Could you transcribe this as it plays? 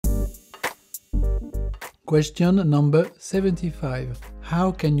Question number 75. How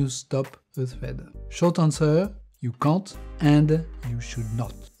can you stop a thread? Short answer, you can't and you should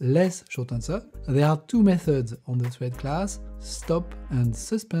not. Less short answer, there are two methods on the thread class, stop and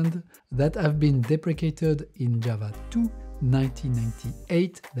suspend, that have been deprecated in Java 2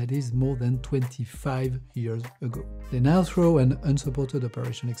 1998, that is more than 25 years ago. They now throw an unsupported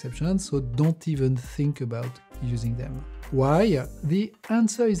operation exception, so don't even think about using them. Why? The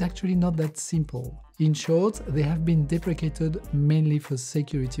answer is actually not that simple. In short, they have been deprecated mainly for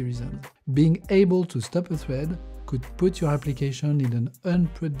security reasons. Being able to stop a thread could put your application in an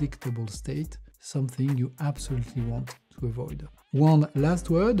unpredictable state, something you absolutely want to avoid. One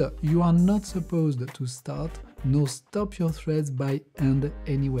last word, you are not supposed to start nor stop your threads by end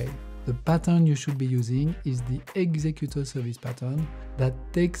anyway. The pattern you should be using is the executor service pattern that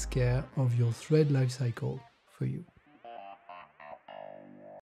takes care of your thread lifecycle for you.